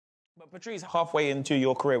But Patrice, halfway into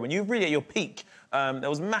your career, when you were really at your peak, there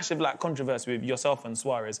was massive controversy with yourself and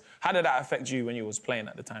Suarez. How did that affect you when you was playing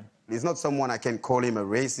at the time? He's not someone I can call him a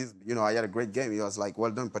racist. You know, I had a great game. He was like, well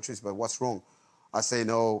done, Patrice, but what's wrong? I say,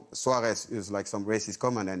 no, Suarez is like some racist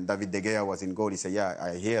comment, and David De Gea was in goal. He said, yeah,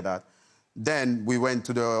 I hear that. Then we went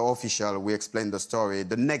to the official, we explained the story.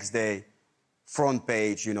 The next day, front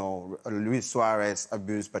page, you know, Luis Suarez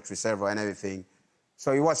abused Patrice Evra and everything.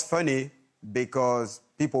 So it was funny because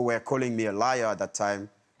people were calling me a liar at that time.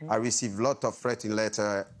 I received a lot of threatening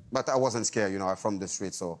letters, but I wasn't scared, you know, I'm from the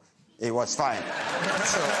street, so it was fine.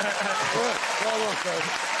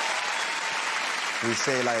 We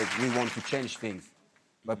say, like, we want to change things,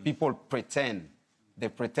 but people pretend. They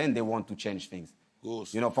pretend they want to change things.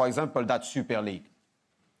 You know, for example, that Super League.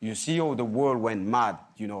 You see how the world went mad,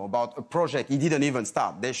 you know, about a project. It didn't even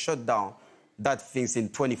start. They shut down that things in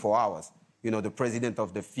 24 hours. You know, the president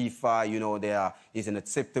of the FIFA, you know, is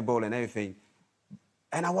unacceptable and everything.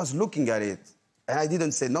 And I was looking at it, and I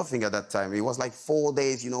didn't say nothing at that time. It was like 4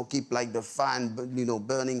 days, you know, keep like the fan, you know,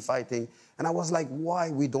 burning, fighting. And I was like, why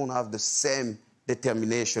we don't have the same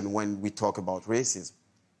determination when we talk about racism,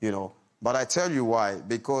 you know? But I tell you why,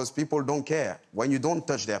 because people don't care. When you don't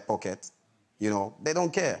touch their pocket, you know, they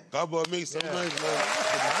don't care. God bless me, some nice,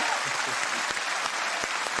 man.